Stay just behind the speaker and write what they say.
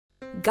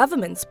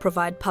Governments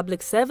provide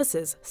public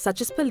services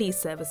such as police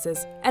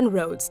services and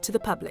roads to the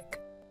public.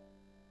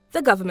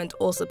 The government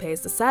also pays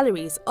the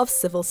salaries of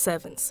civil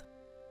servants.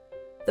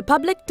 The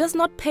public does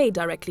not pay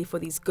directly for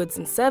these goods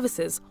and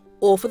services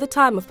or for the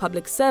time of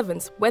public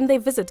servants when they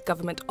visit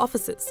government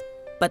offices,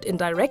 but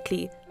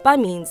indirectly by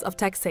means of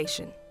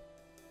taxation.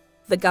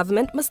 The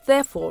government must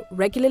therefore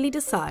regularly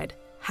decide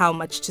how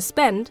much to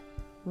spend,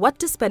 what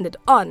to spend it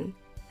on,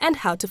 and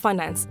how to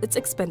finance its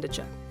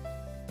expenditure.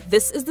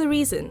 This is the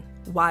reason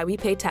why we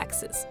pay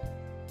taxes.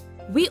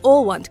 We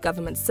all want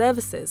government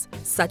services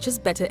such as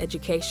better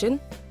education,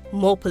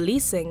 more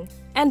policing,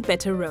 and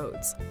better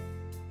roads.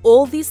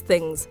 All these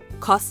things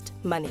cost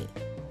money.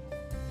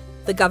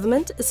 The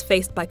government is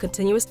faced by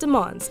continuous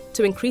demands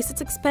to increase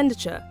its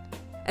expenditure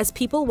as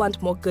people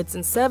want more goods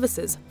and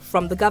services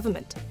from the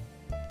government.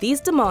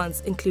 These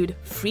demands include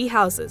free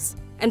houses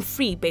and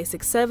free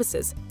basic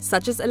services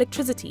such as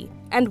electricity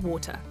and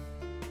water.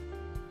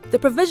 The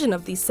provision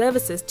of these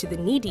services to the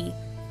needy,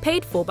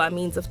 paid for by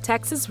means of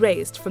taxes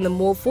raised from the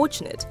more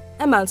fortunate,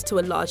 amounts to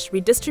a large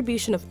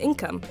redistribution of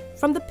income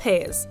from the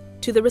payers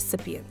to the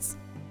recipients.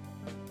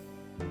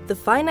 The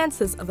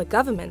finances of a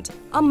government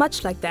are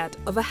much like that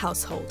of a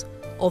household,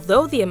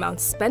 although the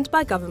amounts spent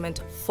by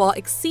government far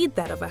exceed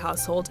that of a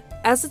household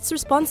as its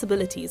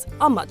responsibilities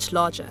are much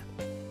larger.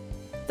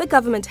 The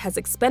government has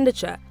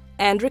expenditure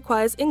and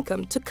requires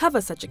income to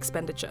cover such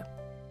expenditure.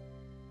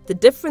 The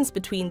difference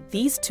between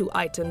these two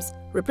items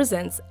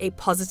represents a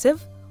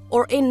positive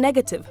or a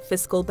negative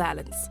fiscal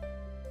balance.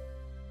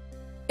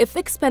 If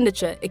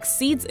expenditure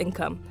exceeds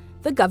income,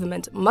 the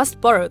government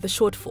must borrow the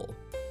shortfall.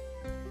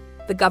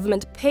 The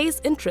government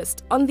pays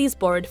interest on these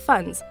borrowed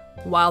funds,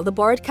 while the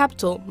borrowed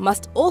capital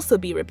must also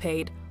be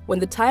repaid when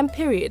the time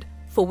period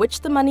for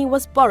which the money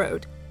was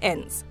borrowed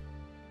ends.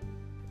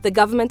 The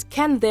government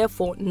can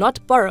therefore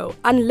not borrow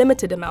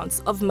unlimited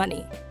amounts of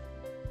money.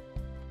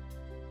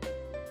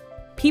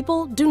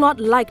 People do not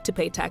like to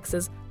pay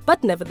taxes,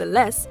 but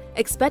nevertheless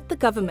expect the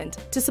government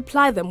to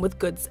supply them with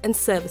goods and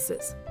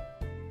services.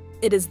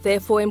 It is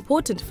therefore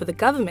important for the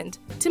government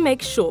to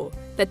make sure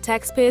that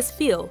taxpayers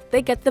feel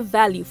they get the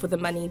value for the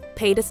money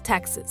paid as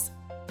taxes.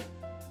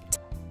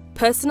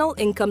 Personal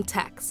income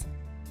tax.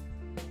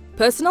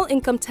 Personal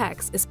income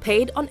tax is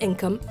paid on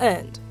income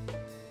earned.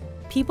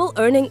 People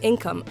earning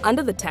income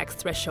under the tax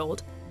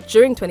threshold.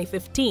 During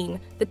 2015,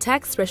 the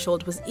tax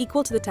threshold was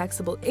equal to the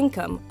taxable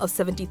income of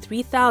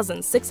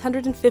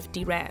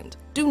 73,650 Rand.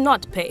 Do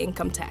not pay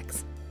income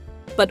tax.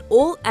 But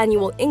all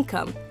annual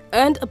income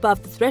earned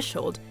above the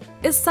threshold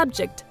is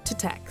subject to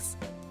tax.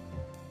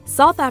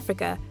 South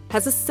Africa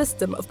has a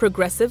system of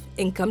progressive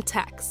income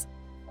tax.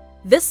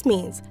 This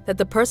means that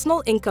the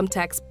personal income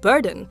tax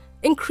burden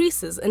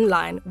increases in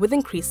line with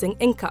increasing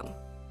income.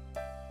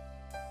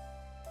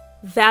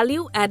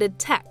 Value added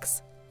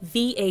tax,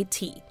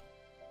 VAT.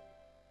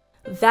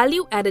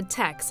 Value added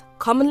tax,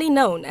 commonly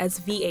known as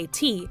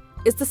VAT,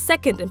 is the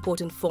second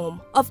important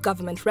form of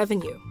government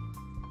revenue.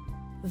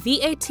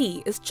 VAT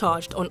is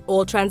charged on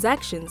all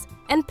transactions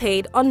and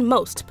paid on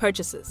most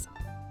purchases.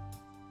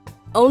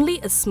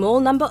 Only a small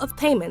number of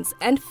payments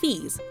and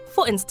fees,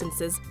 for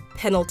instances,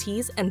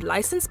 penalties and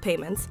license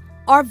payments,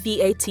 are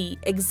VAT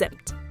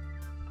exempt.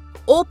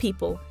 All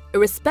people,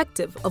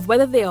 irrespective of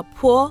whether they are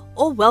poor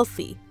or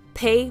wealthy,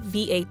 pay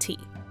VAT.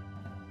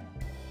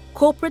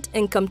 Corporate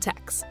income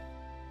tax.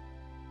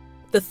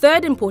 The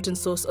third important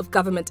source of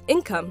government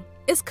income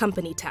is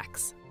company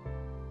tax.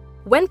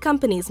 When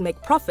companies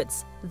make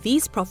profits,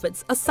 these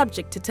profits are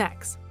subject to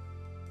tax.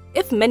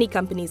 If many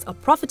companies are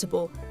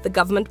profitable, the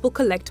government will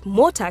collect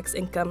more tax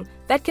income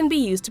that can be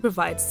used to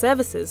provide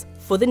services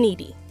for the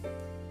needy.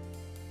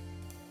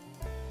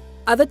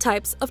 Other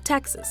types of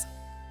taxes.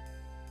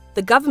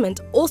 The government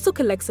also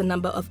collects a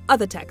number of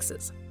other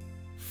taxes.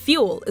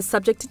 Fuel is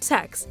subject to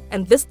tax,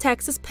 and this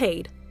tax is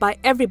paid by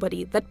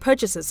everybody that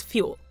purchases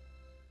fuel.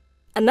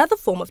 Another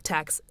form of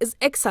tax is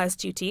excise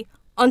duty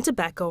on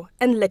tobacco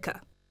and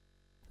liquor.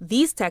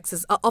 These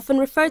taxes are often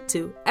referred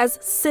to as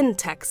sin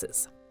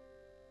taxes.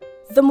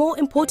 The more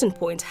important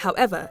point,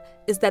 however,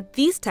 is that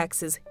these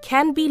taxes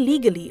can be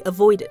legally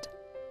avoided.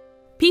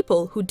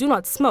 People who do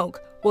not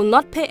smoke will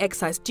not pay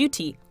excise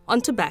duty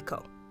on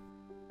tobacco.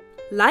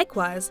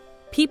 Likewise,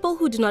 people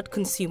who do not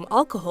consume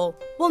alcohol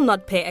will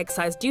not pay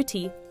excise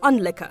duty on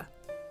liquor.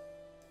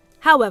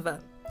 However,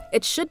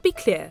 it should be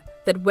clear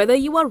that whether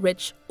you are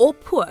rich or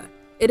poor,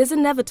 it is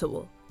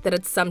inevitable that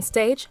at some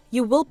stage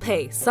you will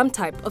pay some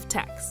type of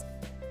tax.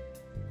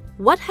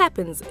 What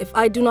happens if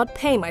I do not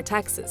pay my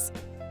taxes?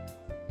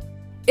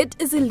 It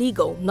is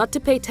illegal not to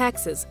pay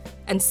taxes,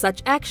 and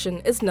such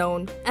action is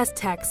known as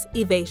tax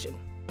evasion.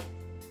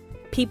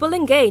 People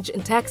engage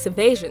in tax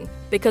evasion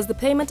because the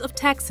payment of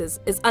taxes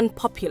is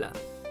unpopular.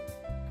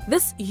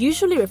 This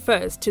usually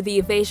refers to the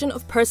evasion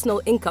of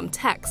personal income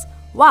tax,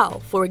 while,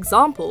 for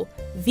example,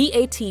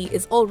 VAT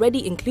is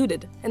already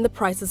included in the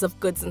prices of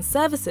goods and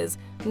services,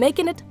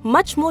 making it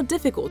much more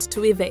difficult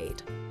to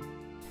evade.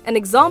 An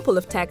example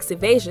of tax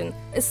evasion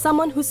is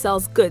someone who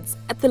sells goods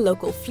at the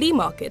local flea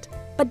market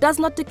but does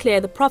not declare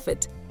the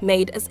profit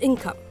made as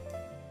income.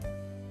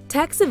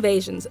 Tax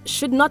evasions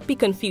should not be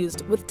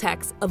confused with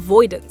tax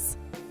avoidance.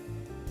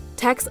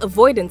 Tax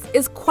avoidance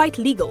is quite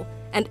legal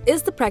and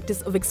is the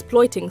practice of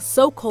exploiting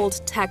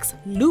so-called tax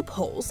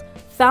loopholes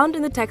found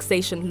in the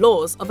taxation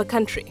laws of a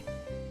country.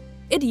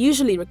 It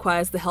usually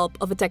requires the help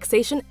of a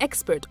taxation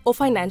expert or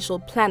financial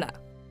planner.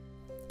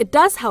 It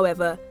does,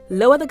 however,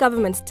 lower the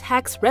government's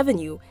tax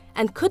revenue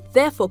and could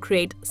therefore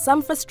create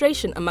some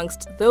frustration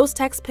amongst those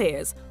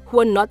taxpayers who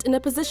are not in a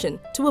position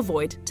to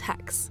avoid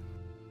tax.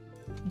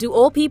 Do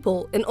all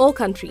people in all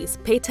countries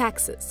pay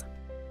taxes?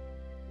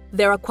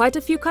 There are quite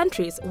a few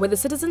countries where the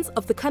citizens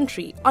of the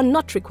country are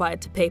not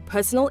required to pay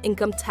personal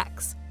income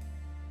tax.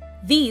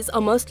 These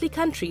are mostly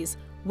countries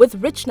with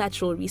rich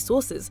natural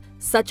resources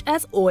such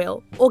as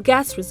oil or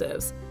gas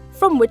reserves,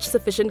 from which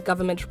sufficient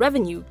government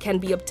revenue can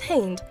be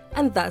obtained,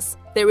 and thus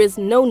there is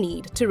no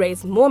need to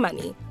raise more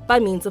money by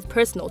means of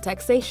personal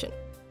taxation.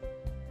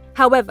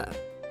 However,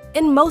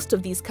 in most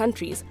of these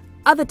countries,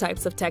 other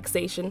types of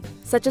taxation,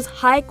 such as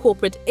high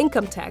corporate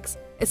income tax,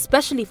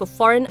 especially for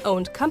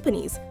foreign-owned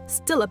companies,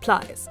 still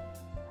applies.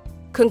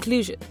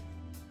 Conclusion.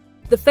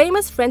 The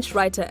famous French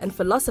writer and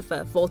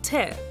philosopher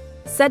Voltaire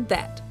said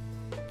that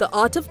the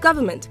art of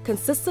government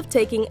consists of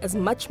taking as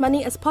much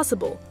money as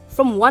possible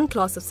from one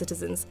class of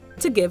citizens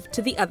to give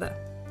to the other.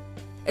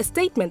 A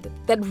statement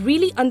that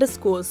really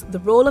underscores the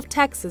role of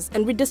taxes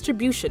and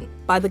redistribution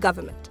by the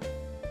government.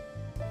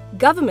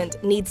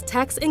 Government needs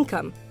tax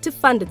income to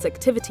fund its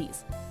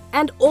activities,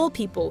 and all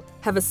people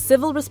have a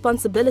civil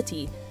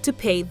responsibility to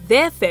pay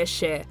their fair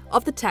share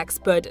of the tax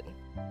burden.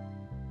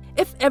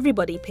 If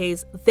everybody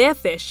pays their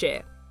fair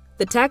share,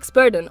 the tax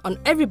burden on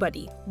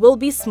everybody will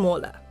be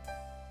smaller.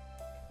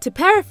 To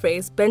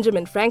paraphrase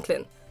Benjamin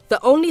Franklin,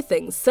 the only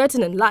things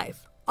certain in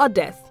life are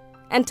death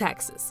and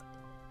taxes.